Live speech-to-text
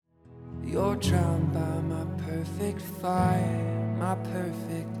You're drowned by my perfect fire, my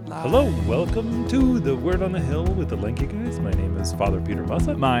perfect life. Hello, welcome to The Word on the Hill with the Lanky Guys. My name is Father Peter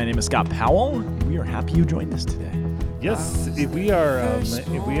Mussa. My name is Scott Powell. We are happy you joined us today. Yes, we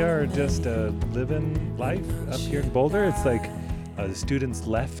are just living life up here in Boulder. It's like the students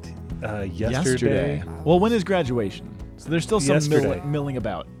left yesterday. Well, when is graduation? So there's still some Yesterday. milling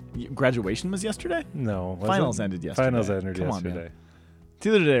about. Graduation was yesterday? No. was Finals it? ended yesterday. Finals ended Come on, yesterday. man. It's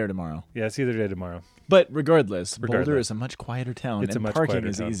either today or tomorrow. Yeah, it's either day tomorrow. But regardless, Boulder is a much quieter town, It's a and much parking quieter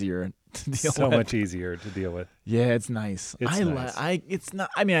is town. easier to deal So with. much easier to deal with. Yeah, it's nice. It's nice.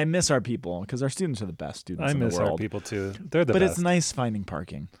 I miss our people because our students are the best students I in the miss world. our people too. They're the But best. it's nice finding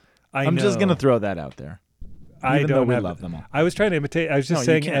parking. I'm just going to throw that out there. Even though we love them all. I was trying to imitate. I was just No, you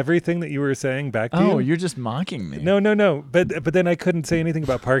saying can't. everything that you were saying back to you. Oh, you're just mocking me. No. But then I couldn't say anything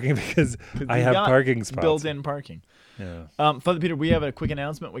about parking because I You have got parking spots. built-in parking. Yeah. Father Peter, we have a quick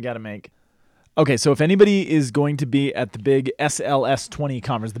announcement we got to make. Okay, so if anybody is going to be at the big SLS 20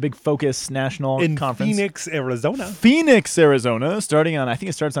 conference, the big Focus National In Conference. Phoenix, Arizona, starting on, I think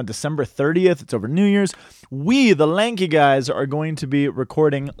it starts on December 30th. It's over New Year's. We, the Lanky Guys, are going to be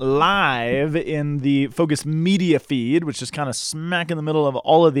recording live in the Focus media feed, which is kind of smack in the middle of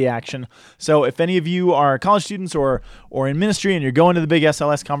all of the action. So if any of you are college students or in ministry and you're going to the big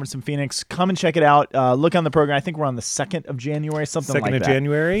SLS conference in Phoenix, come and check it out. Look on the program. I think we're on the 2nd of January, something like that. 2nd of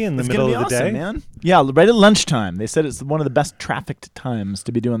January in the It's middle gonna of be the awesome, day. man. Yeah, right at lunchtime. They said it's one of the best trafficked times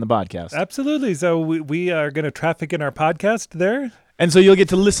to be doing the podcast. Absolutely. So we are going to traffic in our podcast there. And so you'll get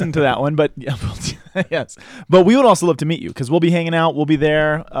to listen to that one. But yeah, yes. But we would also love to meet you because we'll be hanging out. We'll be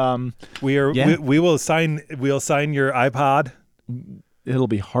there. We'll sign your iPod. It'll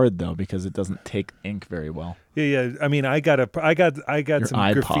be hard though because it doesn't take ink very well. Yeah. I mean, I got some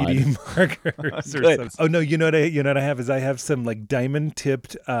iPod. graffiti markers or something. Oh no, you know what I have is I have some like diamond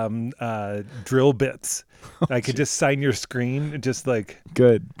tipped drill bits. I could just sign your screen, just like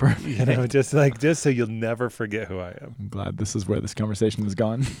Good. Perfect. just so you'll never forget who I am. I'm glad this is where this conversation has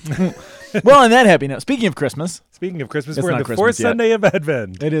gone. Well, on that happy note, speaking of Christmas. Speaking of Christmas, It's we're in not the fourth Christmas yet. Sunday of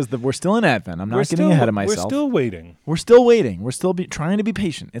Advent. It is we're still in Advent. I'm not getting ahead of myself. We're still waiting. We're still waiting. We're still trying to be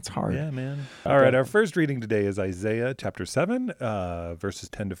patient. It's hard. Yeah, man. All right, our first reading today is Isaiah chapter 7, verses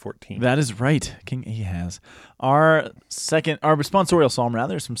 10 to 14. That is right, King Ahaz. Our responsorial psalm,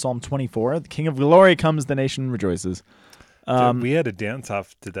 rather, is from Psalm 24. The King of Glory comes, the nation rejoices. Dude, we had a dance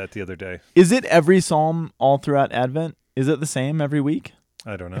off to that the other day. Is it every psalm all throughout Advent? Is it the same every week?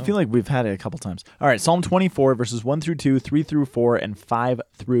 I don't know. I feel like we've had it a couple times. All right, Psalm 24, verses 1 through 2, 3 through 4, and 5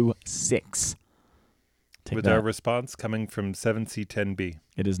 through 6. With our response coming from 7C10B.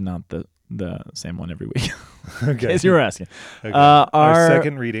 It is not the same one every week. Okay. In case you were asking. Okay. Our Our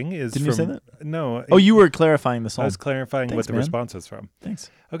second reading is Didn't from... you say that? No. Oh, you were clarifying the I psalm. was clarifying Thanks, what the man. response was from. Thanks.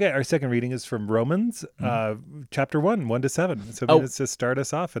 Okay, our second reading is from Romans, chapter 1, 1 to 7. So let's just start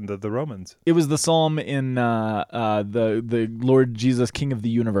us off in the Romans. It was the psalm in the Lord Jesus, King of the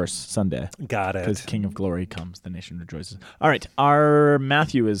Universe Sunday. Got it. Because King of Glory comes, the nation rejoices. All right, our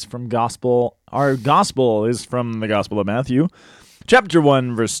Matthew is from Gospel. Our Gospel is from the Gospel of Matthew, chapter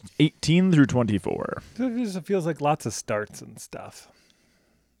 1, verse 18 through 24. It just feels like lots of starts and stuff.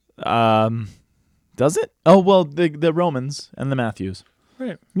 Does it? Oh, well, the Romans and the Matthews.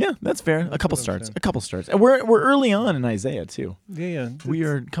 Right. Yeah, that's fair. A couple what I'm starts. saying. A couple starts. And we're early on in Isaiah, too. Yeah. We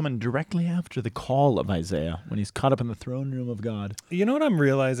are coming directly after the call of Isaiah when he's caught up in the throne room of God. You know what I'm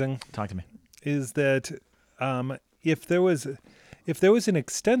realizing? Talk to me. Is that if there was an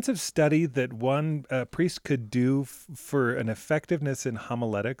extensive study that one priest could do for an effectiveness in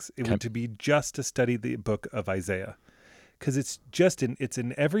homiletics, it would to be just to study the book of Isaiah, because it's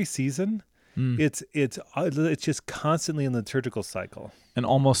in every season. It's just constantly in the liturgical cycle, And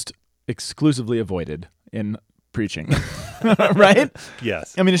almost exclusively avoided in preaching, right?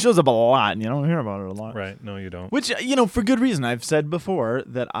 Yes. I mean, it shows up a lot, and you don't hear about it a lot. Right. No, you don't. Which, for good reason. I've said before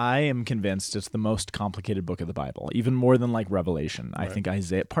that I am convinced it's the most complicated book of the Bible, even more than like Revelation. I think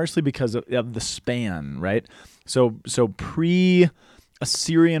Isaiah, partially because of the span, right? So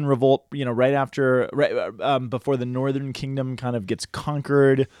pre-Assyrian revolt, before the northern kingdom kind of gets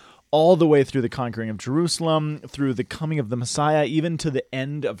conquered, all the way through the conquering of Jerusalem, through the coming of the Messiah, even to the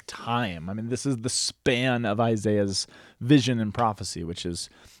end of time. I mean, this is the span of Isaiah's vision and prophecy, which is,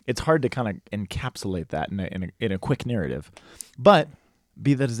 it's hard to kind of encapsulate that in a quick narrative. But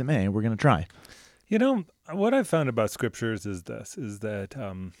be that as it may, we're going to try. What I've found about scriptures is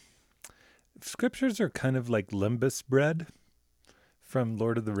that scriptures are kind of like Lembas Bread from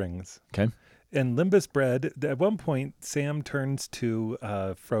Lord of the Rings. Okay. And Lembas Bread, at one point, Sam turns to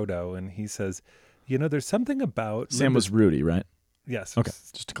Frodo and he says, there's something about... Sam was Rudy, right? Yes. Okay,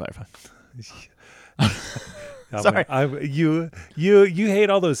 just to clarify. Sorry. You hate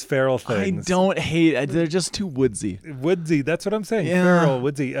all those feral I things. don't hate. They're just too woodsy. Woodsy. That's what I'm saying. Yeah. Feral,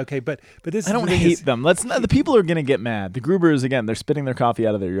 woodsy. Okay, but this. I don't hate them. Let's not. The people are gonna get mad. The Grubers again. They're spitting their coffee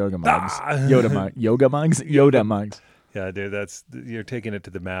out of their yoga mugs. Yoga mugs. Yoda mugs. Yeah, dude. You're taking it to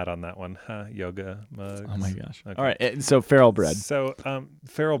the mat on that one, huh? Yoga mugs. Oh my gosh. Okay. All right. So feral bread. So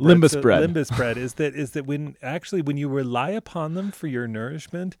feral bread. Lembas bread. Lembas bread is that when you rely upon them for your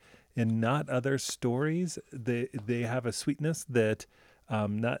nourishment and not other stories, they have a sweetness that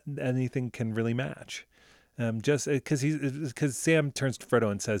not anything can really match. Just because Sam turns to Frodo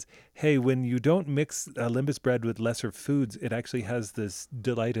and says, "Hey, when you don't mix Lembas bread with lesser foods, it actually has this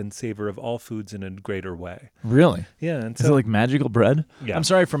delight and savor of all foods in a greater way." Really? Yeah. And Is it like magical bread? Yeah. I'm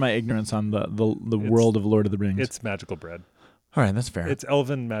sorry for my ignorance on the world of Lord of the Rings. It's magical bread. All right, that's fair. It's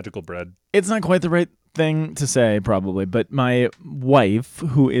elven magical bread. It's not quite the right thing to say, probably, but my wife,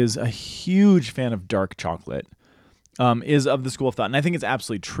 who is a huge fan of dark chocolate, is of the school of thought, and I think it's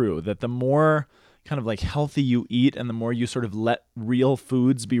absolutely true, that the more kind of like healthy you eat and the more you sort of let real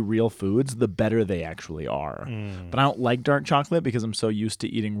foods be real foods, the better they actually are. But I don't like dark chocolate because I'm so used to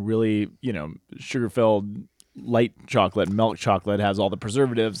eating really, sugar-filled light chocolate, milk chocolate has all the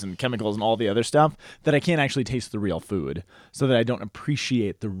preservatives and chemicals and all the other stuff that I can't actually taste the real food, so that I don't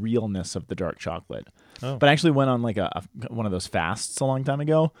appreciate the realness of the dark chocolate. Oh. But I actually went on like one of those fasts a long time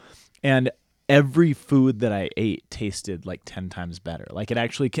ago, and every food that I ate tasted like 10 times better. Like it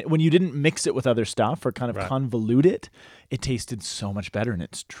actually, when you didn't mix it with other stuff or kind of convolute it, it tasted so much better in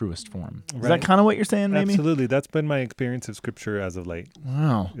its truest form. Is that kind of what you're saying, maybe? Absolutely. That's been my experience of scripture as of late.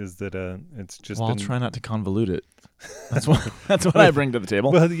 Wow. Is that it's just I'll try not to convolute it. That's what I bring to the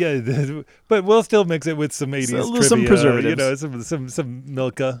table. Well, yeah, but we'll still mix it with some 80s trivia. Some preservatives. Some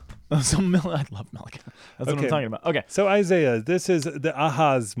Milka. I love milk. That's what I'm talking about. Okay. So Isaiah, this is the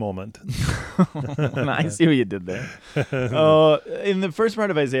ahas moment. I see what you did there. In the first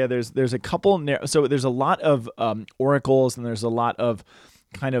part of Isaiah, there's a couple. So there's a lot of oracles, and there's a lot of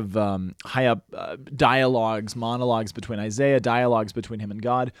kind of high up monologues between Isaiah, dialogues between him and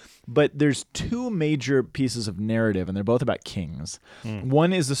God. But there's two major pieces of narrative, and they're both about kings.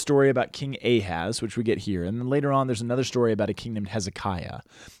 One is the story about King Ahaz, which we get here. And then later on, there's another story about a king named Hezekiah,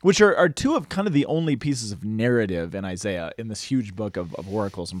 which are two of kind of the only pieces of narrative in Isaiah in this huge book of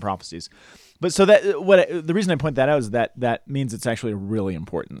oracles and prophecies. But so the reason I point that out is that means it's actually a really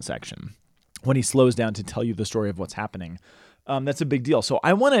important section. When he slows down to tell you the story of what's happening, that's a big deal. So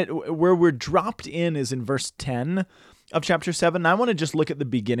I want to, where we're dropped in is in verse 10 of chapter 7. I want to just look at the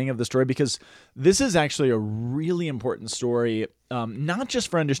beginning of the story because this is actually a really important story, not just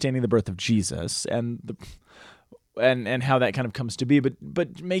for understanding the birth of Jesus and how that kind of comes to be,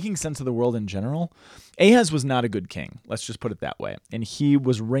 but making sense of the world in general. Ahaz was not a good king. Let's just put it that way. And he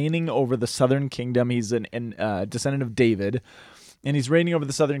was reigning over the southern kingdom. He's a descendant of David. And he's reigning over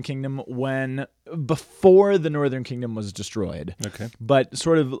the southern kingdom before the northern kingdom was destroyed. Okay. But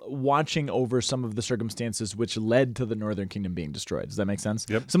sort of watching over some of the circumstances which led to the northern kingdom being destroyed. Does that make sense?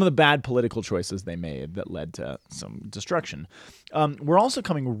 Yep. Some of the bad political choices they made that led to some destruction. We're also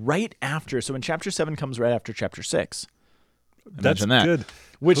coming right after. So in chapter 7 comes right after chapter 6. That's that. good.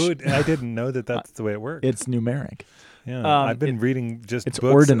 Which I didn't know that's the way it works. It's numeric. Yeah, I've been reading just it's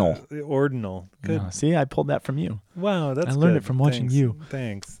books. ordinal. Ordinal. Good. See, I pulled that from you. Wow, that's I learned good. it from watching you.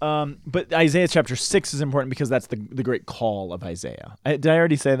 Thanks. But Isaiah chapter 6 is important because that's the great call of Isaiah. Did I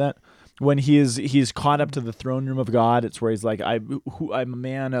already say that? When he's caught up to the throne room of God, it's where he's like, I'm a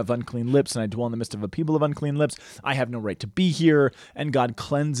man of unclean lips, and I dwell in the midst of a people of unclean lips. I have no right to be here. And God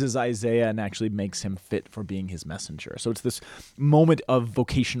cleanses Isaiah and actually makes him fit for being his messenger. So it's this moment of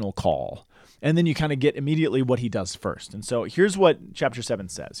vocational call. And then you kind of get immediately what he does first. And so here's what chapter 7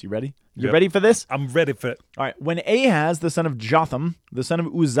 says. You ready? You ready for this? I'm ready for it. All right. When Ahaz, the son of Jotham, the son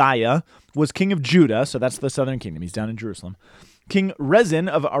of Uzziah, was king of Judah, so that's the southern kingdom. He's down in Jerusalem. King Rezin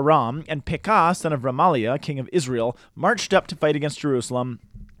of Aram and Pekah, son of Remaliah, king of Israel, marched up to fight against Jerusalem,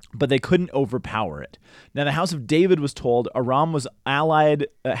 but they couldn't overpower it. Now the house of David was told Aram has allied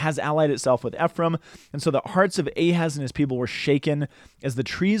itself with Ephraim, and so the hearts of Ahaz and his people were shaken as the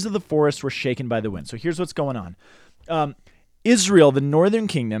trees of the forest were shaken by the wind. So here's what's going on. Israel, the northern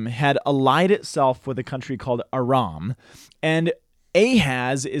kingdom, had allied itself with a country called Aram, and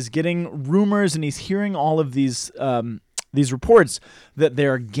Ahaz is getting rumors, and he's hearing all of these these reports that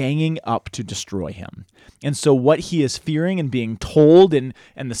they're ganging up to destroy him. And so what he is fearing and being told and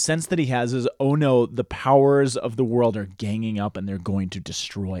the sense that he has is, oh no, the powers of the world are ganging up and they're going to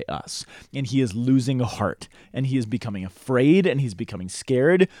destroy us. And he is losing heart and he is becoming afraid and he's becoming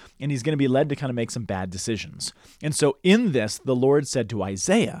scared and he's going to be led to kind of make some bad decisions. And so in this, the Lord said to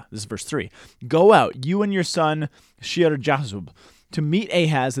Isaiah, this is verse 3, "Go out, you and your son Shear-Jashub, to meet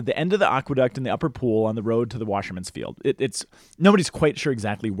Ahaz at the end of the aqueduct in the upper pool on the road to the washerman's field." It's nobody's quite sure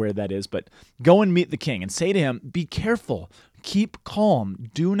exactly where that is, but go and meet the king and say to him, "Be careful, keep calm,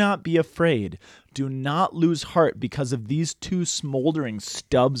 do not be afraid, do not lose heart because of these two smoldering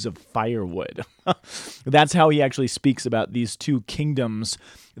stubs of firewood." That's how he actually speaks about these two kingdoms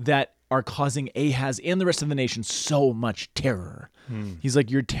that are causing Ahaz and the rest of the nation so much terror. He's like,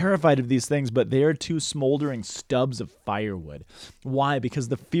 you're terrified of these things, but they are two smoldering stubs of firewood. Why? Because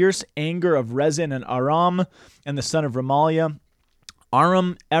the fierce anger of Rezin and Aram and the son of Remaliah,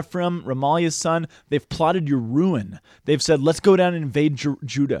 Aram, Ephraim, Remaliah's son, they've plotted your ruin. They've said, let's go down and invade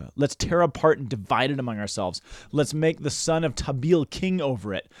Judah. Let's tear apart and divide it among ourselves. Let's make the son of Tabeel king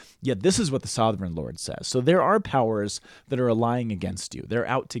over it. Yet this is what the sovereign Lord says. So there are powers that are allying against you. They're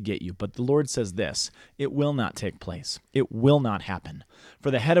out to get you. But the Lord says this, it will not take place. It will not happen.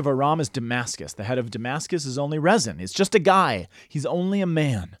 For the head of Aram is Damascus. The head of Damascus is only Rezin. It's just a guy. He's only a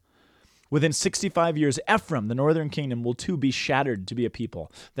man. Within 65 years, Ephraim, the northern kingdom, will too be shattered to be a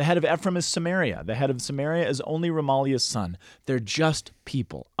people. The head of Ephraim is Samaria. The head of Samaria is only Remaliah's son. They're just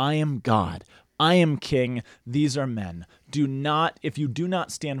people. I am God. I am king. These are men. If you do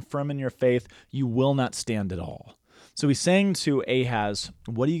not stand firm in your faith, you will not stand at all. So he's saying to Ahaz,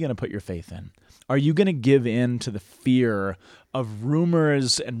 what are you going to put your faith in? Are you going to give in to the fear of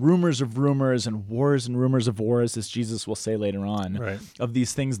rumors and rumors of rumors and wars and rumors of wars, as Jesus will say later on, Right. of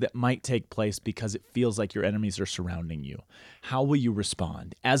these things that might take place because it feels like your enemies are surrounding you? How will you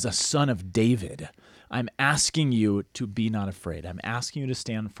respond? As a son of David, I'm asking you to be not afraid. I'm asking you to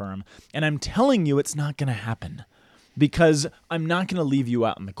stand firm. And I'm telling you it's not going to happen because I'm not going to leave you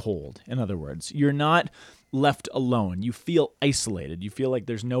out in the cold. In other words, you're not left alone. You feel isolated. You feel like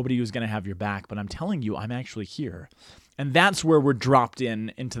there's nobody who's going to have your back, but I'm telling you, I'm actually here. And that's where we're dropped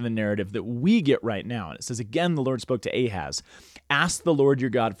into the narrative that we get right now. And it says, again, the Lord spoke to Ahaz, ask the Lord your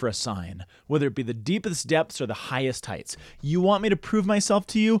God for a sign, whether it be the deepest depths or the highest heights. You want me to prove myself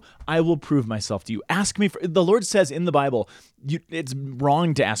to you? I will prove myself to you. Ask me for, the Lord says in the Bible, it's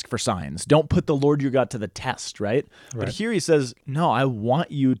wrong to ask for signs. Don't put the Lord your God to the test, right? But here he says, no, I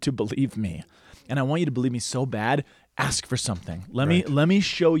want you to believe me. And I want you to believe me so bad, ask for something. Let me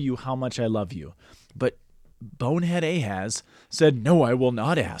show you how much I love you. But bonehead Ahaz said, no, I will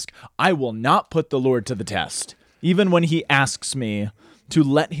not ask. I will not put the Lord to the test. Even when he asks me to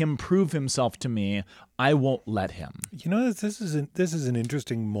let him prove himself to me, I won't let him. You know, this is an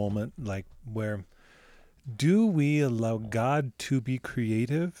interesting moment, like where do we allow God to be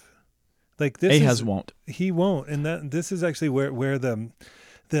creative? Like this Ahaz won't. He won't. And this is actually where the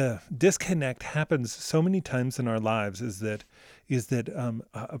disconnect happens so many times in our lives is that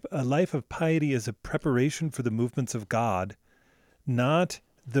a life of piety is a preparation for the movements of God, not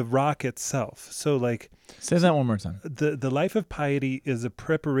the rock itself. So like, say that one more time. The life of piety is a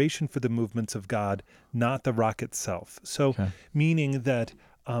preparation for the movements of God, not the rock itself. So meaning that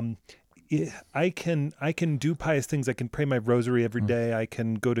I can do pious things. I can pray my rosary every day. I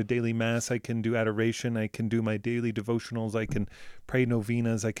can go to daily mass. I can do adoration. I can do my daily devotionals. I can pray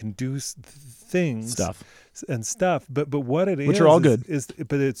novenas. I can do things, stuff. But what it is, which are all good,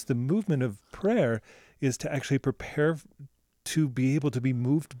 but it's the movement of prayer is to actually prepare to be able to be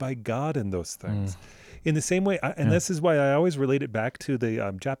moved by God in those things. In the same way, this is why I always relate it back to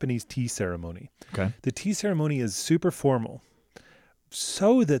the Japanese tea ceremony. Okay, the tea ceremony is super formal,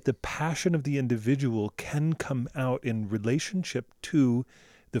 so that the passion of the individual can come out in relationship to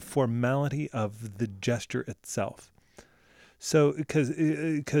the formality of the gesture itself. So, because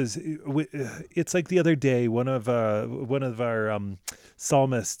it's like the other day, one of our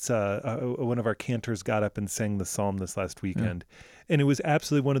psalmists, one of our cantors got up and sang the psalm this last weekend, and it was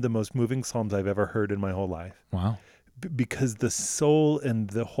absolutely one of the most moving psalms I've ever heard in my whole life. Wow. Because the soul and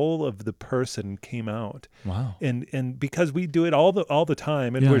the whole of the person came out. Wow. And because we do it all the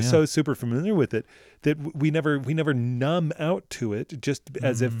time and we're so super familiar with it that we never numb out to it just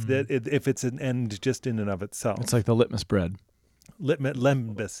as if it's an end just in and of itself. It's like the litmus bread.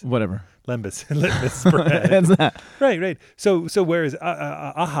 Lembas. Whatever. Lembas bread. That's that. Right. So whereas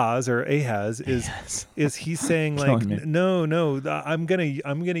Ahaz is he's saying like, no, I'm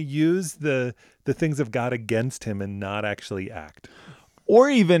gonna use the things of God against him and not actually act. Or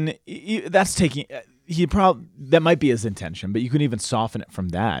even that's taking. that might be his intention, but you can even soften it from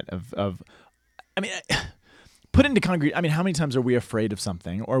that put into concrete. I mean, how many times are we afraid of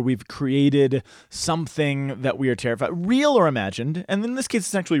something, or we've created something that we are terrified, real or imagined? And in this case,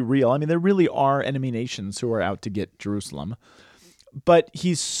 it's actually real. I mean, there really are enemy nations who are out to get Jerusalem. But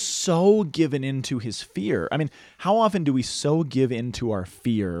he's so given into his fear. I mean, how often do we so give into our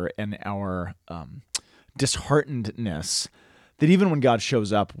fear and our disheartenedness that even when God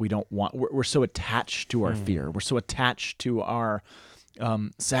shows up, we're so attached to our fear. We're so attached to our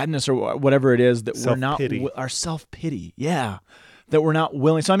sadness or whatever it is that Self-pity. our self-pity. Yeah. That we're not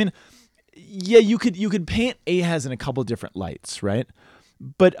willing. So, I mean, yeah, you could paint Ahaz in a couple different lights, right?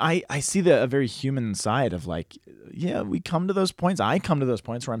 But I see a very human side of like, yeah, we come to those points. I come to those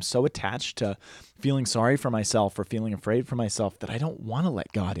points where I'm so attached to feeling sorry for myself or feeling afraid for myself that I don't want to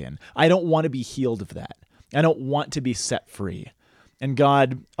let God in. I don't want to be healed of that. I don't want to be set free. And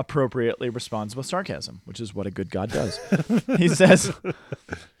God appropriately responds with sarcasm, which is what a good God does. He says,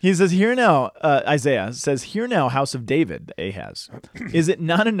 "Hear now," Isaiah says, "Hear now, house of David, Ahaz. Is it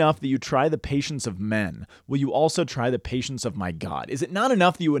not enough that you try the patience of men? Will you also try the patience of my God? Is it not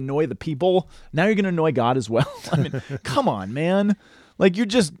enough that you annoy the people? Now you're going to annoy God as well? I mean, come on, man. Like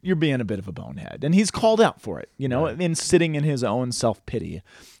you're being a bit of a bonehead." And he's called out for it, in sitting in his own self-pity.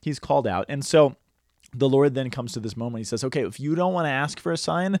 He's called out. And so the Lord then comes to this moment. He says, okay, if you don't want to ask for a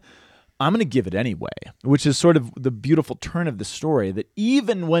sign, I'm going to give it anyway, which is sort of the beautiful turn of the story, that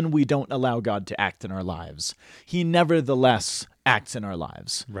even when we don't allow God to act in our lives, he nevertheless acts in our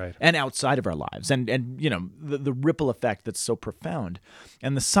lives, right, and outside of our lives. And the ripple effect that's so profound.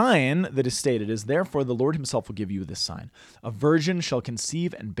 And the sign that is stated is, therefore the Lord himself will give you this sign. A virgin shall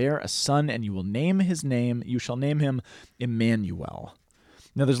conceive and bear a son, and you will name his name. You shall name him Emmanuel.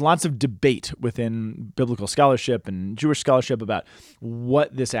 Now, there's lots of debate within biblical scholarship and Jewish scholarship about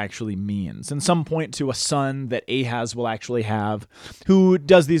what this actually means. And some point to a son that Ahaz will actually have who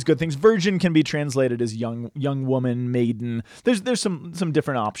does these good things. Virgin can be translated as young woman, maiden. There's some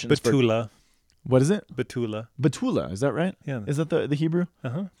different options. Betula. What is it? Betula. Betula, is that right? Yeah. Is that the Hebrew?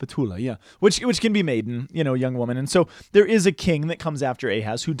 Uh-huh. Betula, yeah. Which can be maiden, young woman. And so there is a king that comes after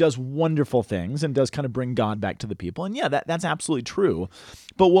Ahaz who does wonderful things and does kind of bring God back to the people. And yeah, that's absolutely true.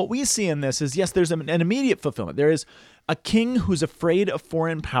 But what we see in this is, yes, there's an immediate fulfillment. There is a king who's afraid of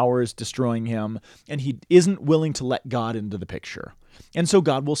foreign powers destroying him, and he isn't willing to let God into the picture. And so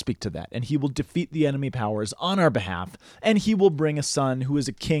God will speak to that, and he will defeat the enemy powers on our behalf, and he will bring a son who is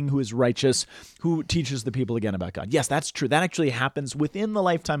a king, who is righteous, who teaches the people again about God. Yes, that's true. That actually happens within the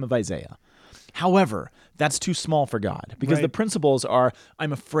lifetime of Isaiah. However, that's too small for God, because Right. the principles are,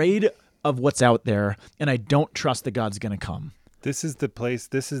 I'm afraid of what's out there, and I don't trust that God's going to come. This is the place.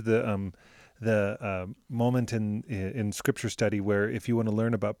 This is the moment in scripture study where, if you want to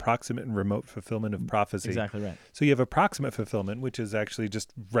learn about proximate and remote fulfillment of prophecy, Exactly right. So you have a proximate fulfillment, which is actually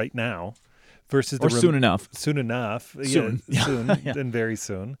just right now, versus Or soon enough. Soon enough. Soon. Yeah, soon, Yeah. and very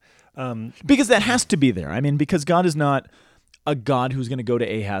soon. Because that has to be there. I mean, because God is not a God who's going to go to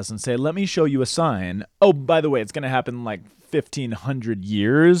Ahaz and say, let me show you a sign. Oh, by the way, it's going to happen in like 1,500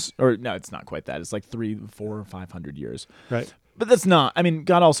 years. Or no, it's not quite that. It's like 300, 400, 500 years. Right. But that's not, I mean,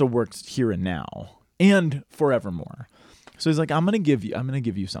 God also works here and now and forevermore. So he's like, I'm going to give you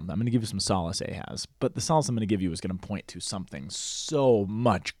something. I'm going to give you some solace, Ahaz. But the solace I'm going to give you is going to point to something so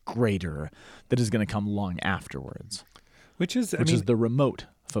much greater that is going to come long afterwards. Which is the remote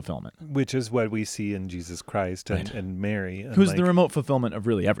fulfillment. Which is what we see in Jesus Christ and Mary. And who's the remote fulfillment of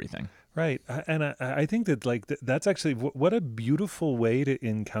really everything. Right. And I think that that's actually, what a beautiful way to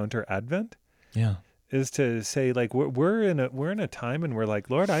encounter Advent. Yeah. Is to say, like, we're in a time and we're like,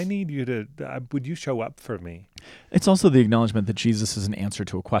 Lord, I need you to, would you show up for me? It's also the acknowledgement that Jesus is an answer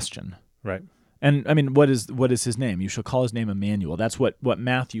to a question. Right. And I mean, what is his name? You shall call his name Emmanuel. That's what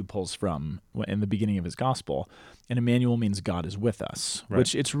Matthew pulls from in the beginning of his gospel. And Emmanuel means God is with us, right.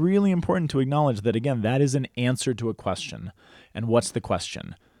 Which it's really important to acknowledge that, again, that is an answer to a question. And what's the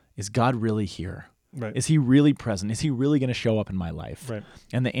question? Is God really here? Right. Is he really present? Is he really going to show up in my life? Right.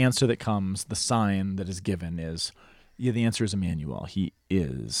 And the answer that comes, the sign that is given is, the answer is Emmanuel. He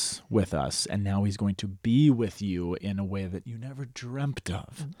is with us, and now he's going to be with you in a way that you never dreamt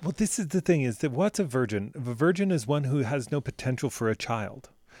of. Well, this is the thing, is that what's a virgin? A virgin is one who has no potential for a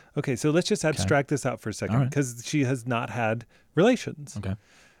child. Okay, so let's just abstract this out for a second, because she has not had relations. Okay.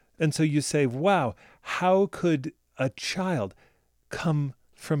 And so you say, wow, how could a child come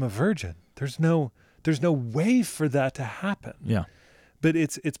from a virgin? There's no way for that to happen. Yeah. But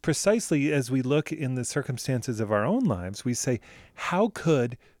it's precisely as we look in the circumstances of our own lives, we say, how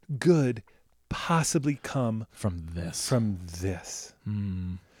could good possibly come from this? From this.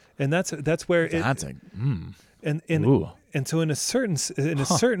 Mm. And that's where That's and so in a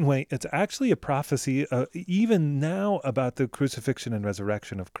certain way, it's actually a prophecy, even now, about the crucifixion and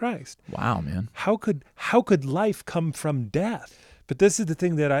resurrection of Christ. wow, man. How could life come from death? But this is the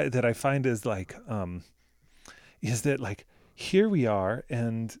thing that I find is like, is that like here we are,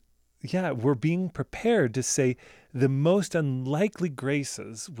 and yeah, we're being prepared to say the most unlikely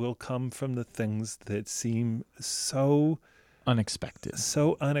graces will come from the things that seem so Unexpected.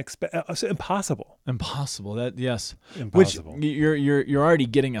 so impossible. Impossible. That yes. Impossible. Which you're already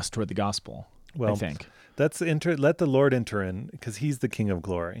getting us toward the gospel. Well, I think. Let the Lord enter in, because he's the King of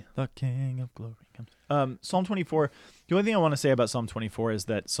glory. The King of glory comes. Psalm 24. The only thing I want to say about Psalm 24 is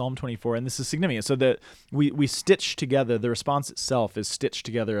that Psalm 24, and this is significant, so that we stitch together, the response itself is stitched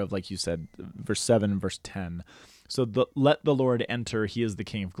together of, like you said, verse 7 and verse 10. So let the Lord enter, he is the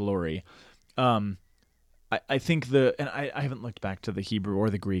King of glory. I think and I haven't looked back to the Hebrew or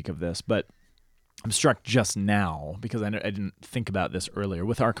the Greek of this, but I'm struck just now, because I didn't think about this earlier,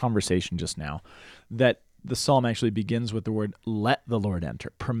 with our conversation just now, that the psalm actually begins with the word, let the Lord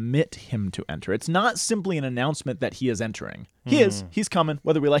enter, permit him to enter. It's not simply an announcement that he is entering. He's coming,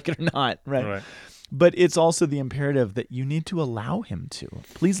 whether we like it or not, right? But it's also the imperative that you need to allow him to.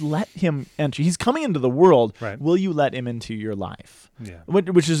 Please let him enter. He's coming into the world. Right. Will you let him into your life? Yeah.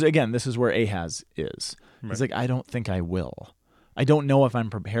 Which is, again, this is where Ahaz is. Right. He's like, I don't think I will. I don't know if I'm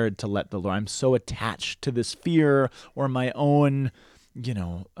prepared to let the Lord. I'm so attached to this fear or my own,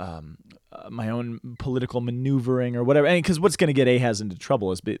 my own political maneuvering or whatever. And because what's going to get Ahaz into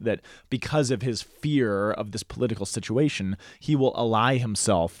trouble is that because of his fear of this political situation, he will ally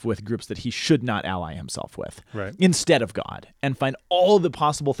himself with groups that he should not ally himself with, Right. instead of God, and find all the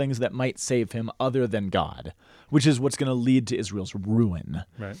possible things that might save him other than God, which is what's going to lead to Israel's ruin.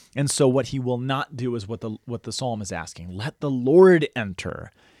 Right. And so what he will not do is what the psalm is asking. Let the Lord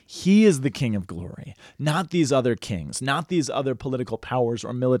enter. He is the King of glory, not these other kings, not these other political powers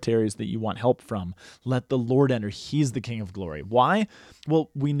or militaries that you want help from. Let the Lord enter. He's the King of glory. Why? Well,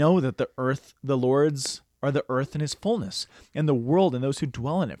 we know that the Lord's are the earth and his fullness, and the world and those who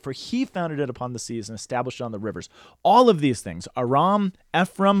dwell in it. For he founded it upon the seas and established it on the rivers. All of these things, Aram,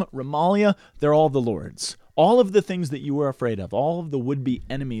 Ephraim, Remaliah, they're all the Lord's. All of the things that you are afraid of, all of the would-be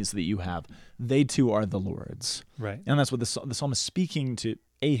enemies that you have, they too are the Lord's. Right. And that's what the psalm is speaking to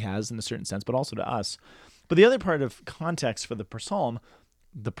Ahaz in a certain sense, but also to us. But the other part of context for the psalm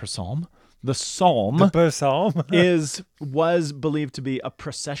was believed to be a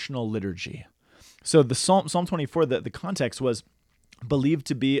processional liturgy. So the Psalm 24, the context was believed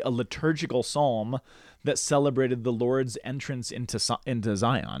to be a liturgical psalm that celebrated the Lord's entrance into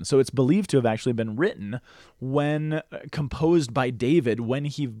Zion. So it's believed to have actually been written composed by David when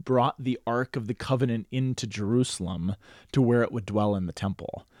he brought the Ark of the Covenant into Jerusalem to where it would dwell in the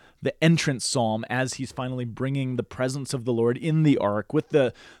temple. The entrance psalm as he's finally bringing the presence of the Lord in the ark with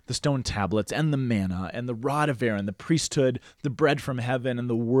the stone tablets and the manna and the rod of Aaron, the priesthood, the bread from heaven, and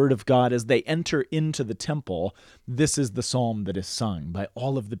the word of God as they enter into the temple. This is the psalm that is sung by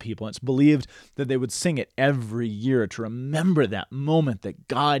all of the people. It's believed that they would sing it every year to remember that moment that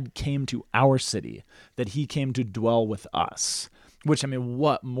God came to our city, that he came to dwell with us. Which, I mean,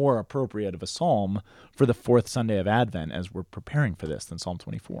 what more appropriate of a psalm for the fourth Sunday of Advent as we're preparing for this than Psalm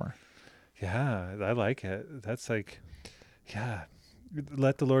 24? Yeah, I like it. That's like, yeah,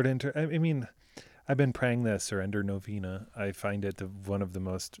 let the Lord enter. I mean, I've been praying the surrender novena. I find it one of the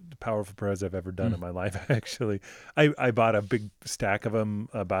most powerful prayers I've ever done in my life, actually. I bought a big stack of them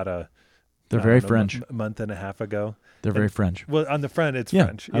about They're very French. A month and a half ago. They're very French. Well, on the front, it's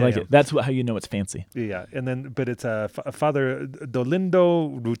French. I like it. That's how you know it's fancy. Yeah, and then, but it's Father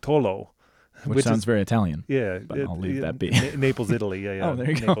Dolindo Rutolo. Which sounds very Italian. Yeah. But I'll leave that be. Naples, Italy. Yeah. Oh, there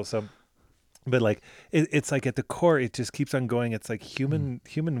you Naples, go. So, but like, it's like at the core, it just keeps on going. It's like human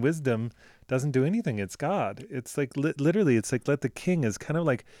wisdom doesn't do anything. It's God. It's like literally, it's like let the king is kind of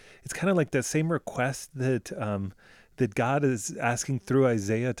like that same request that that God is asking through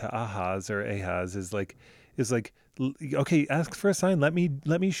Isaiah to Ahaz is like, okay, ask for a sign. Let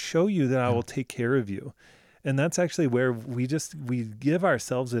me show you that I will take care of you. And that's actually where we give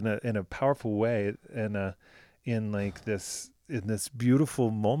ourselves in a powerful way and in this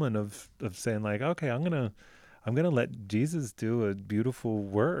beautiful moment of saying like, okay, I'm gonna let Jesus do a beautiful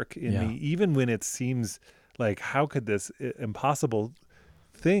work in me, even when it seems like, how could this impossible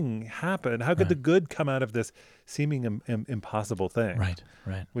thing happen? How could the good come out of this seeming impossible thing? Right.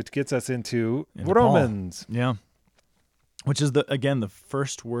 Which gets us into Romans. Paul. Yeah. Which is the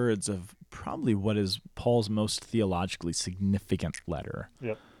first words of probably what is Paul's most theologically significant letter.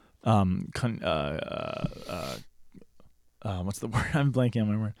 Yep. what's the word? I'm blanking on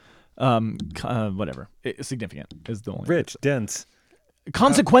my word. Whatever. Significant is the only Rich, dense,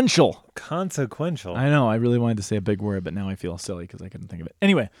 consequential. consequential. I know. I really wanted to say a big word, but now I feel silly because I couldn't think of it.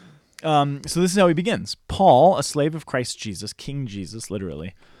 Anyway, so this is how he begins. Paul, a slave of Christ Jesus, King Jesus,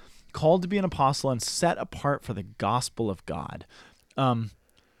 literally, called to be an apostle and set apart for the gospel of God.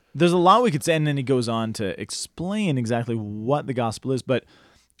 There's a lot we could say, and then he goes on to explain exactly what the gospel is, but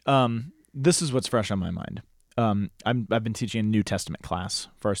this is what's fresh on my mind. I've been teaching a New Testament class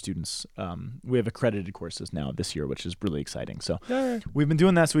for our students. We have accredited courses now this year, which is really exciting. So we've been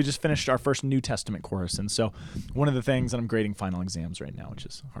doing that. So we just finished our first New Testament course. And so one of the things, and I'm grading final exams right now, which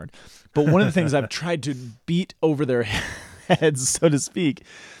is hard, but one of the things I've tried to beat over their heads, so to speak,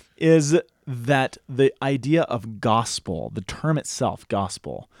 is that the idea of gospel, the term itself,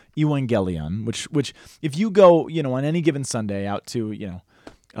 gospel, evangelion, which if you go, on any given Sunday out to,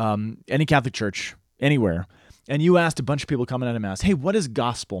 any Catholic church, anywhere, and you asked a bunch of people coming out of Mass, hey, what does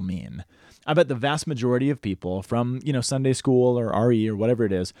gospel mean? I bet the vast majority of people from, Sunday school or RE or whatever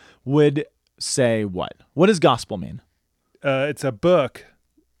it is would say what? What does gospel mean? It's a book.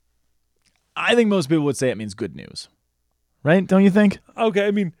 I think most people would say it means good news. Right? Don't you think? Okay,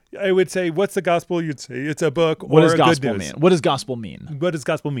 I mean, I would say, what's the gospel? You'd say it's a book What or does gospel good news. mean? What does gospel mean? What does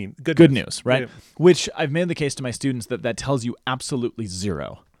gospel mean? Good news, right? Yeah. Which I've made the case to my students that tells you absolutely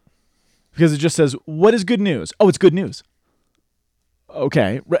zero. Because it just says, what is good news? Oh, it's good news.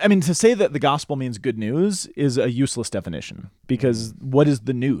 Okay. I mean, to say that the gospel means good news is a useless definition, because what is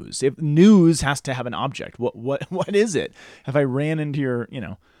the news? If news has to have an object, what is it? If I ran into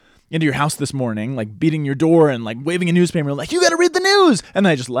your house this morning, like beating your door and like waving a newspaper, like, you got to read the news, and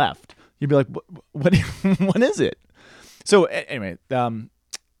then I just left, you'd be like, what what is it? So anyway,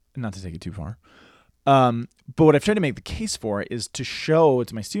 not to take it too far. But what I've tried to make the case for is to show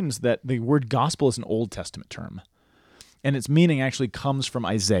to my students that the word gospel is an Old Testament term. And its meaning actually comes from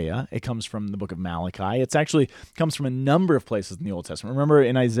Isaiah. It comes from the book of Malachi. It's actually comes from a number of places in the Old Testament. Remember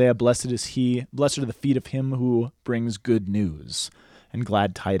in Isaiah, blessed are the feet of him who brings good news and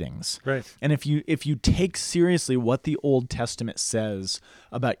glad tidings. Right. And if you take seriously what the Old Testament says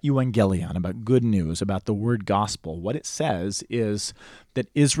about evangelion, about good news, about the word gospel, what it says is that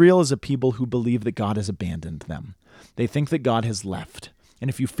Israel is a people who believe that God has abandoned them. They think that God has left. And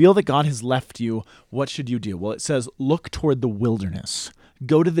if you feel that God has left you, what should you do? Well, it says, look toward the wilderness.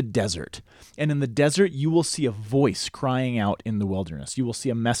 Go to the desert. And in the desert, you will see a voice crying out in the wilderness. You will see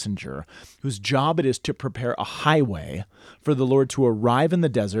a messenger whose job it is to prepare a highway for the Lord to arrive in the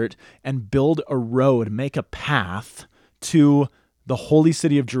desert and build a road, make a path to the holy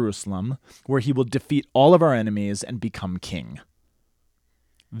city of Jerusalem, where he will defeat all of our enemies and become king.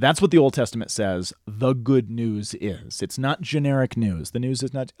 That's what the Old Testament says the good news is. It's not generic news. The news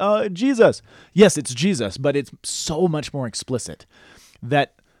is not, Jesus. Yes, it's Jesus, but it's so much more explicit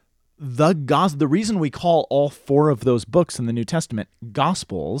that the reason we call all four of those books in the New Testament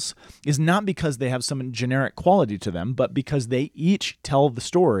Gospels is not because they have some generic quality to them, but because they each tell the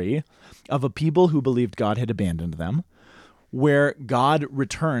story of a people who believed God had abandoned them, where God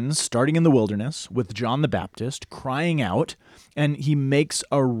returns, starting in the wilderness, with John the Baptist crying out, and he makes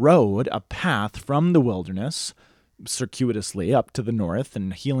a road, a path from the wilderness, circuitously up to the north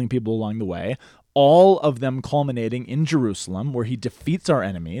and healing people along the way, all of them culminating in Jerusalem, where he defeats our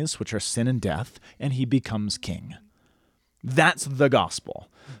enemies, which are sin and death, and he becomes king. That's the gospel.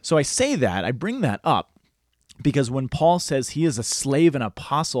 So I bring that up, because when Paul says he is a slave and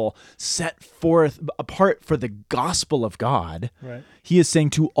apostle set forth apart for the gospel of God, Right. He is saying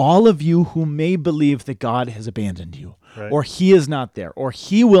to all of you who may believe that God has abandoned you, Right. or he is not there, or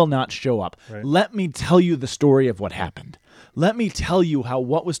he will not show up, Right. let me tell you the story of what happened. Let me tell you how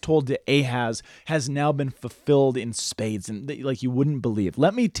what was told to Ahaz has now been fulfilled in spades, and like you wouldn't believe.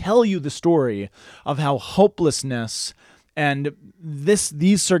 Let me tell you the story of how hopelessness and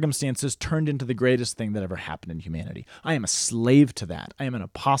these circumstances turned into the greatest thing that ever happened in humanity. I am a slave to that. I am an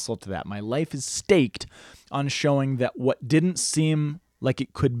apostle to that. My life is staked on showing that what didn't seem like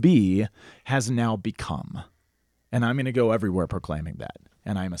it could be has now become. And I'm going to go everywhere proclaiming that.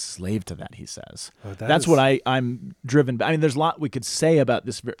 And I'm a slave to that, he says. Oh, That's what I'm driven by. I mean, there's a lot we could say about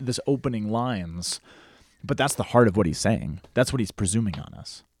this opening lines, but that's the heart of what he's saying. That's what he's presuming on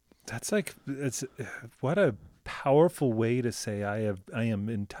us. That's what a powerful way to say I am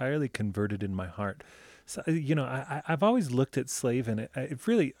entirely converted in my heart. So, I've always looked at slave, and I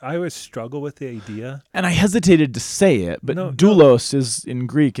always struggle with the idea. And I hesitated to say it, but doulos is in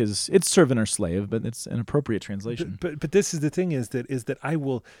Greek it's servant or slave, but it's an appropriate translation. But this is the thing is that I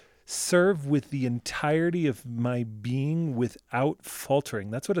will serve with the entirety of my being without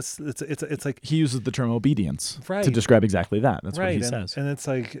faltering. That's what it's like. He uses the term obedience Right. to describe exactly that. That's what he and, says. and it's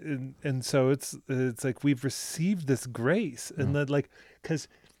like, and so it's like we've received this grace, and that like because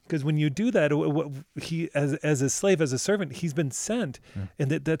when you do that, what he as a slave, as a servant, he's been sent, and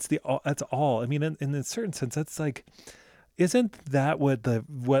that's all. I mean, in a certain sense, that's like, isn't that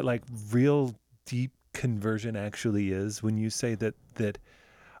what like real deep conversion actually is? When you say that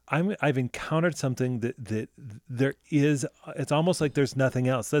I've encountered something that there is. It's almost like there's nothing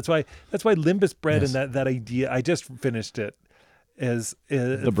else. That's why Lembas Bread and that idea. I just finished it as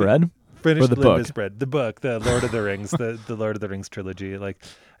The bread. Finished Or the Lembas book? Bread, the book, the Lord of the Rings, the Lord of the Rings trilogy. Like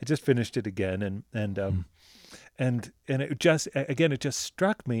I just finished it again, and it just again it just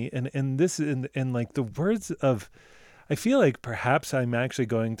struck me, and this in like the words of, I feel like perhaps I'm actually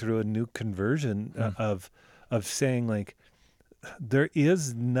going through a new conversion of saying like, there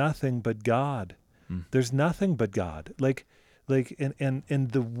is nothing but God. There's nothing but God. Like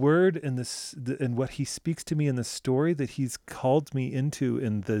and the word and and what he speaks to me in the story that he's called me into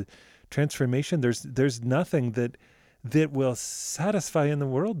in the transformation, there's nothing that will satisfy in the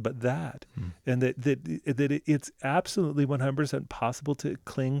world but that. And that it's absolutely 100% possible to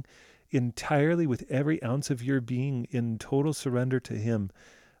cling entirely with every ounce of your being in total surrender to him.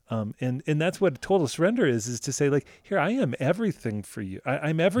 And that's what total surrender is to say like, here, I am everything for you.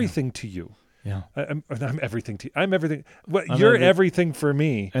 I'm everything to you. Yeah. I'm everything to you. I'm everything. Well, I'm you're everything for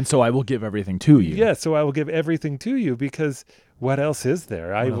me. And so I will give everything to you. Yeah. So I will give everything to you, because what else is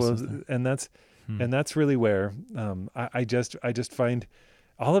there? What else is there? And that's really where I just find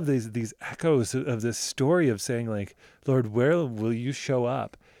all of these echoes of this story of saying like, Lord, where will you show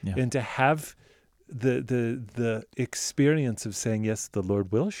up? Yeah. And to have the experience of saying, yes, the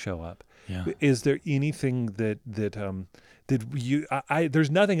Lord will show up. Yeah. Is there anything that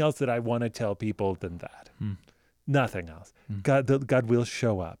there's nothing else that I want to tell people than that. Nothing else. God will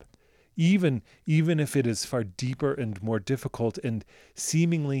show up. Even if it is far deeper and more difficult, and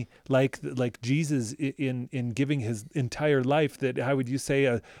seemingly like Jesus in giving his entire life, that how would you say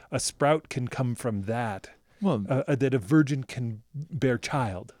a sprout can come from that? Well, That a virgin can bear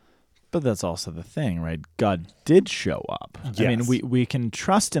child. but that's also the thing, right? God did show up. Yes. I mean, we can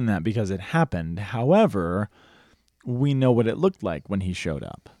trust in that because it happened. However, we know what it looked like when he showed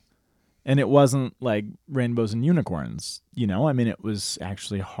up. And it wasn't like rainbows and unicorns, I mean, it was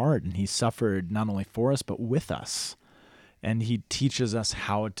actually hard, and he suffered not only for us, but with us. And he teaches us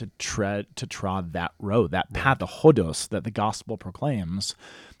how to trod that road, that path, the hodos that the gospel proclaims,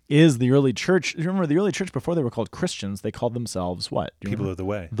 is the early church. You remember the early church, before they were called Christians, they called themselves what? People of the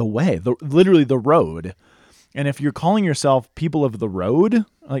way. The way, literally the road. And if you're calling yourself people of the road,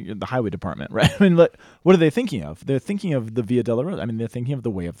 like the highway department, right? I mean, what are they thinking of? They're thinking of the Via Dolorosa. I mean, they're thinking of the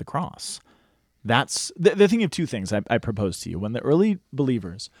way of the cross. They're thinking of two things I propose to you. When the early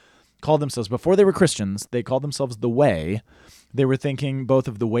believers called themselves, before they were Christians, they called themselves the way. They were thinking both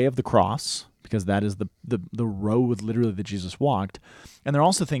of the way of the cross, because that is the road literally that Jesus walked. And they're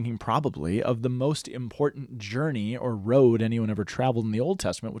also thinking probably of the most important journey or road anyone ever traveled in the Old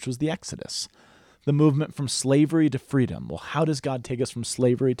Testament, which was the Exodus. The movement from slavery to freedom. Well, how does God take us from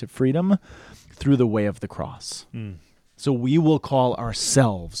slavery to freedom? Through the way of the cross. So we will call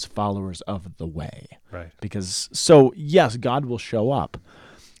ourselves followers of the way. Right. Yes, God will show up,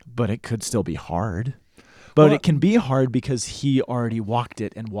 but it could still be hard. But it can be hard because he already walked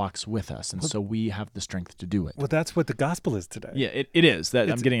it and walks with us, and so we have the strength to do it. Well, that's what the gospel is today. Yeah, it is.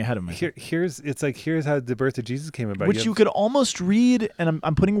 I'm getting ahead of myself. Here's how the birth of Jesus came about. Which you could almost read, and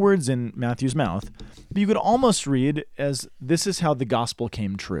I'm putting words in Matthew's mouth, but you could almost read as this is how the gospel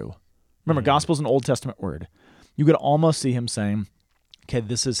came true. Remember, gospel is an Old Testament word. You could almost see him saying, okay,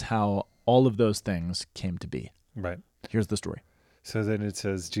 this is how all of those things came to be. Right. Here's the story. So then it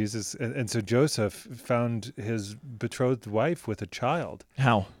says Jesus, and so Joseph found his betrothed wife with a child.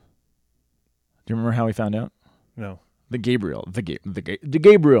 How? Do you remember how he found out? No. The Gabriel.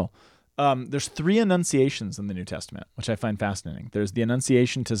 There's 3 annunciations in the New Testament, which I find fascinating. There's the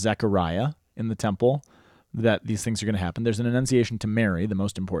annunciation to Zechariah in the temple that these things are going to happen. There's an annunciation to Mary, the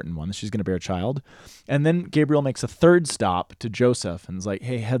most important one, that she's going to bear a child. And then Gabriel makes a third stop to Joseph and is like,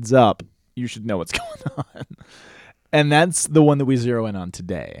 hey, heads up, you should know what's going on. And that's the one that we zero in on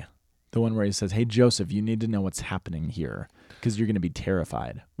today. The one where he says, hey, Joseph, you need to know what's happening here because you're going to be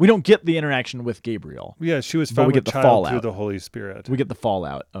terrified. We don't get the interaction with Gabriel. Yeah, she was but found we with get the child fallout. through the Holy Spirit. We get the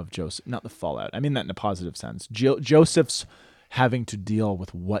fallout of Joseph. Not the fallout. I mean that in a positive sense. Joseph's having to deal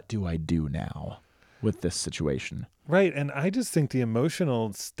with what do I do now with this situation. Right, and I just think the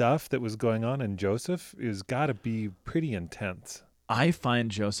emotional stuff that was going on in Joseph is got to be pretty intense. I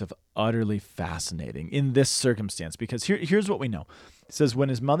find Joseph utterly fascinating in this circumstance, because here's what we know. It says when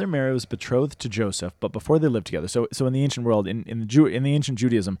his mother Mary was betrothed to Joseph, but before they lived together. So in the ancient world, in the ancient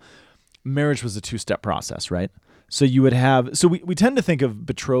Judaism, marriage was a two-step process, right? So you would have, so we tend to think of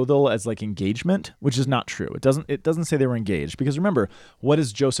betrothal as like engagement, which is not true. It doesn't say they were engaged, because remember, what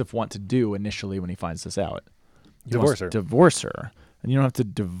does Joseph want to do initially when he finds this out? Divorce her. Divorce her. And you don't have to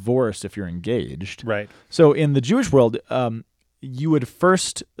divorce if you're engaged. Right. So in the Jewish world, you would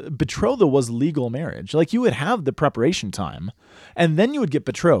first, betrothal was legal marriage. Like you would have the preparation time, and then you would get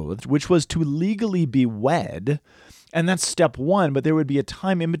betrothed, which was to legally be wed. And that's step one, but there would be a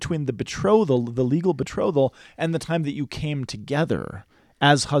time in between the betrothal, the legal betrothal, and the time that you came together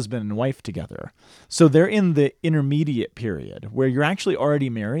as husband and wife together. So they're in the intermediate period where you're actually already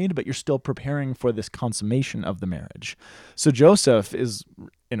married, but you're still preparing for this consummation of the marriage. So Joseph is,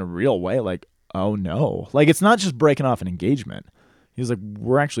 in a real way, like, oh no. Like, it's not just breaking off an engagement. He's like,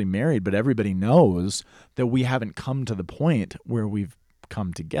 we're actually married, but everybody knows that we haven't come to the point where we've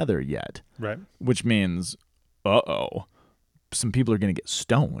come together yet. Right. Which means, some people are going to get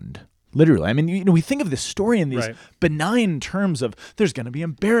stoned. Literally. I mean, we think of this story in these benign terms of there's going to be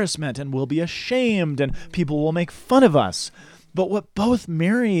embarrassment and we'll be ashamed and people will make fun of us. But what both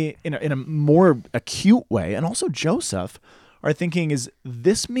Mary, in a more acute way, and also Joseph are thinking is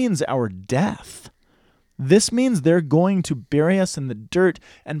this means our death. This means they're going to bury us in the dirt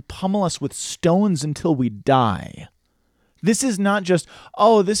and pummel us with stones until we die. This is not just,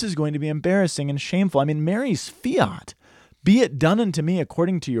 this is going to be embarrassing and shameful. I mean, Mary's fiat, be it done unto me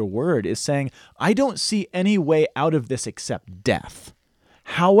according to your word, is saying, I don't see any way out of this except death.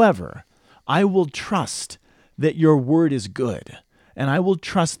 However, I will trust that your word is good, and I will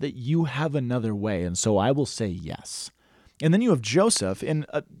trust that you have another way, and so I will say yes. And then you have Joseph in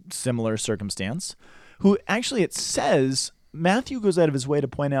a similar circumstance, who actually it says, Matthew goes out of his way to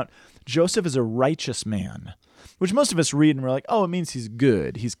point out Joseph is a righteous man, which most of us read and we're like, it means he's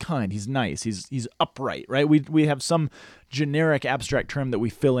good, he's kind, he's nice, he's upright, right? We have some generic abstract term that we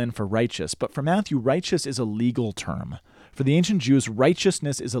fill in for righteous. But for Matthew, righteous is a legal term. For the ancient Jews,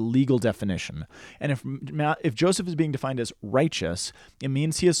 righteousness is a legal definition. And if Joseph is being defined as righteous, it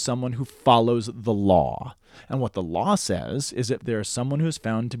means he is someone who follows the law. And what the law says is if there is someone who is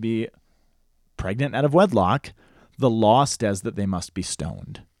found to be pregnant out of wedlock, the law says that they must be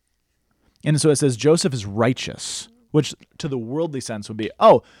stoned. And so it says Joseph is righteous, which to the worldly sense would be,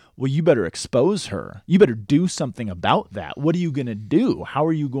 you better expose her. You better do something about that. What are you going to do? How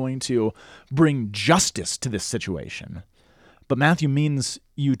are you going to bring justice to this situation? But Matthew means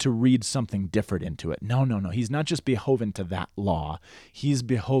you to read something different into it. No. He's not just beholden to that law. He's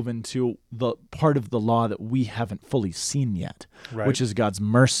beholden to the part of the law that we haven't fully seen yet, which is God's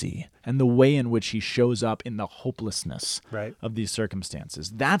mercy and the way in which he shows up in the hopelessness of these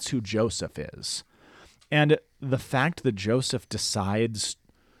circumstances. That's who Joseph is. And the fact that Joseph decides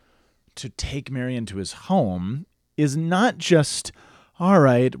to take Mary into his home is not just, all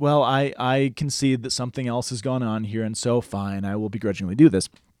right, well, I concede that something else has gone on here, and so fine, I will begrudgingly do this.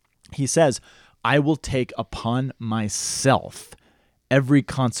 He says, I will take upon myself every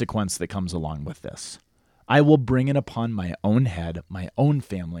consequence that comes along with this. I will bring it upon my own head, my own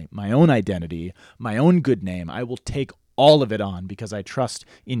family, my own identity, my own good name. I will take all of it on because I trust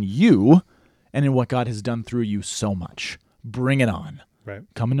in you and in what God has done through you so much. Bring it on. Right.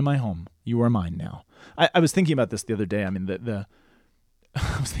 Come into my home. You are mine now. I was thinking about this the other day. I mean,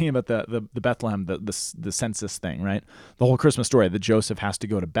 I was thinking about the Bethlehem, the census thing, right? The whole Christmas story that Joseph has to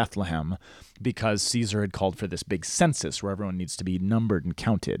go to Bethlehem because Caesar had called for this big census where everyone needs to be numbered and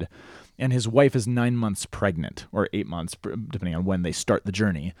counted. And his wife is 9 months pregnant, or 8 months, depending on when they start the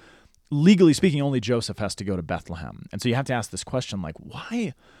journey. Legally speaking, only Joseph has to go to Bethlehem. And so you have to ask this question, like,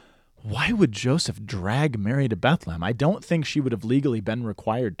 why would Joseph drag Mary to Bethlehem? I don't think she would have legally been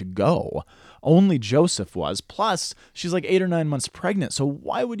required to go. Only Joseph was. Plus, she's like 8 or 9 months pregnant. So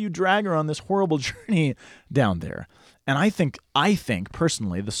why would you drag her on this horrible journey down there? And I think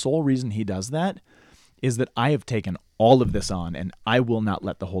personally, the sole reason he does that is that I have taken all of this on and I will not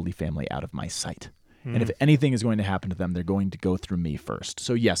let the Holy Family out of my sight. And if anything is going to happen to them, they're going to go through me first.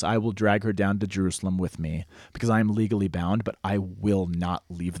 So yes, I will drag her down to Jerusalem with me because I am legally bound, but I will not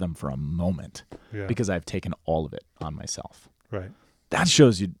leave them for a moment because I've taken all of it on myself. Right. That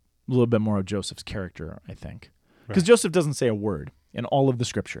shows you a little bit more of Joseph's character, I think. Because Joseph doesn't say a word in all of the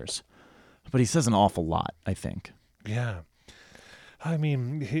scriptures, but he says an awful lot, I think. Yeah. I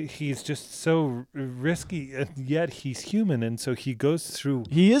mean, he's just so risky, and yet he's human, and so he goes through.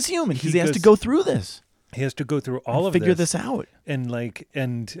 He is human because he has to go through this. He has to go through all of figure this out,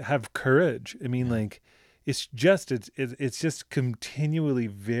 and have courage. I mean, it's just continually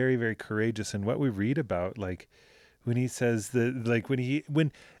very, very courageous. And what we read about, like when he says that, like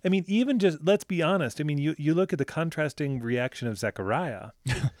I mean, even just, let's be honest. I mean, you look at the contrasting reaction of Zechariah,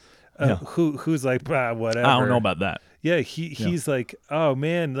 who's like, whatever. I don't know about that. Yeah. He's like, oh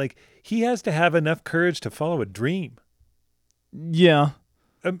man, like he has to have enough courage to follow a dream. Yeah.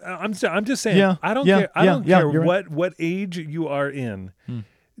 I'm just saying. Yeah. I don't care. I don't care right. what age you are in.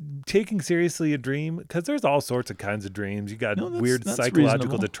 Taking seriously a dream, because there's all sorts of kinds of dreams. You got weird psychological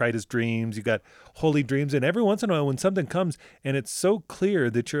reasonable. detritus dreams. You got holy dreams, and every once in a while, when something comes and it's so clear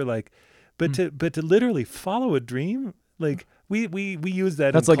that you're like, but to literally follow a dream, like we use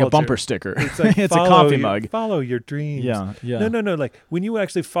that. That's in like culture. a bumper sticker. It's like it's a coffee mug. Follow your dreams. Yeah. No. Like when you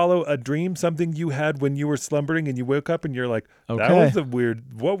actually follow a dream, something you had when you were slumbering, and you woke up and you're like, that Okay. was a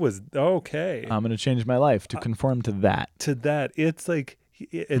weird. What was okay? I'm going to change my life to conform to that. It's like.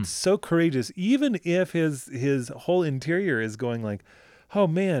 It's so courageous, even if his whole interior is going like, oh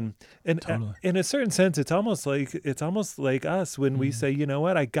man. And Totally. in a certain sense, it's almost like us when we say, you know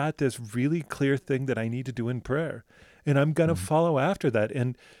what, I got this really clear thing that I need to do in prayer, and I'm gonna follow after that,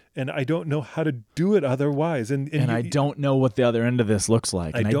 and I don't know how to do it otherwise, and I don't know what the other end of this looks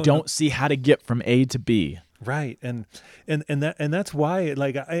like, and I don't see how to get from A to B. Right, and that's why,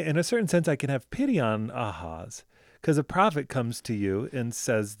 like, in a certain sense, I can have pity on Ahaz. Because a prophet comes to you and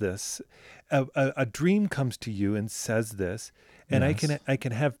says this, a dream comes to you and says this, and Yes. I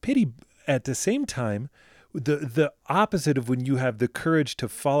can have pity at the same time. The opposite of when you have the courage to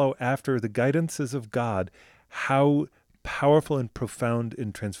follow after the guidances of God, how powerful and profound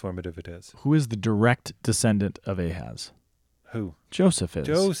and transformative it is. Who is the direct descendant of Ahaz? Who? Joseph is.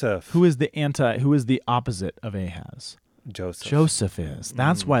 Joseph. Who is the opposite of Ahaz? Joseph. Joseph is.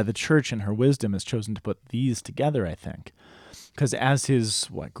 That's why the church in her wisdom has chosen to put these together, I think. Because as his,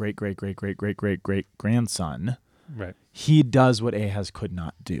 great-great-great-great-great-great-great-grandson, Right. he does what Ahaz could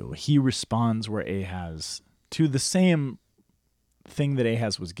not do. He responds where Ahaz, to the same thing that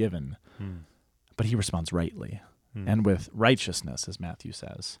Ahaz was given, but he responds rightly and with righteousness, as Matthew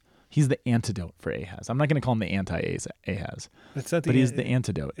says. He's the antidote for Ahaz. I'm not going to call him the anti-Ahaz, but he's the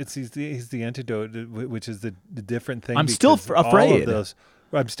antidote. He's the antidote, which is the different thing. I'm still afraid.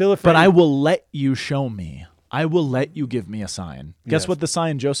 I'm still afraid. But I will let you show me. I will let you give me a sign. Guess Yes. what the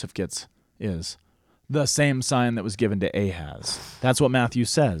sign Joseph gets is? The same sign that was given to Ahaz. That's what Matthew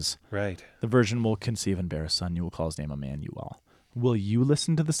says. Right. The virgin will conceive and bear a son. You will call his name Emmanuel. Will you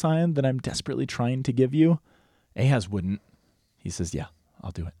listen to the sign that I'm desperately trying to give you? Ahaz wouldn't. He says, yeah,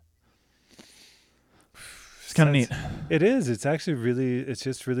 I'll do it. It's kind of neat. It is. It's actually really, it's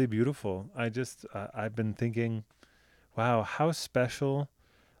just really beautiful. I've been thinking, wow, how special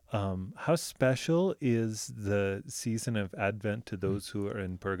is the season of Advent to those who are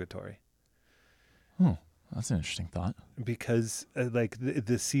in purgatory? Oh, that's an interesting thought. Because like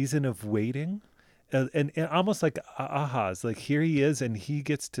the season of waiting, and almost like Ahaz, like here he is, and he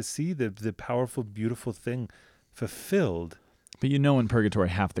gets to see the powerful, beautiful thing fulfilled. But you know, in purgatory,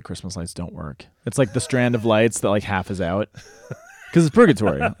 half the Christmas lights don't work. It's like the strand of lights that like half is out. Because it's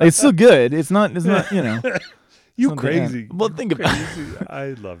purgatory. It's still good. It's not, you know. You crazy. Well, think about it.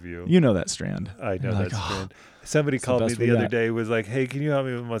 I love you. You know that strand. I know You're that like, strand. Somebody the called me best we the other got. day, was like, hey, can you help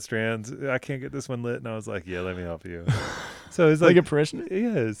me with my strands? I can't get this one lit. And I was like, yeah, let me help you. So it's Like like, a parishioner?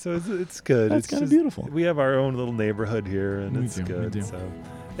 yeah, so it's good. That's It's kinda just- beautiful. We have our own little neighborhood here, and We it's do, we good. do. So,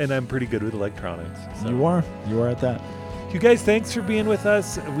 and I'm pretty good with electronics. So. You are at that. You guys, thanks for being with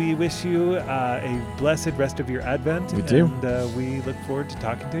us. We wish you a blessed rest of your Advent. We do. And we look forward to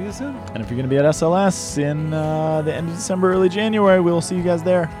talking to you soon. And if you're going to be at SLS in the end of December, early January, we'll see you guys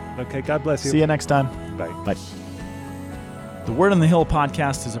there. Okay, God bless you. See you next time. Bye. Bye. The Word on the Hill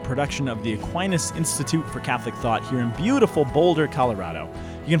podcast is a production of the Aquinas Institute for Catholic Thought here in beautiful Boulder, Colorado.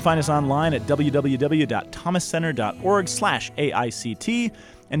 You can find us online at www.thomascenter.org/AICT,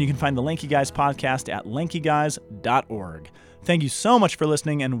 and you can find the Lanky Guys podcast at lankyguys.org. Thank you so much for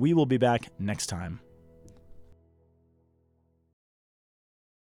listening, and we will be back next time.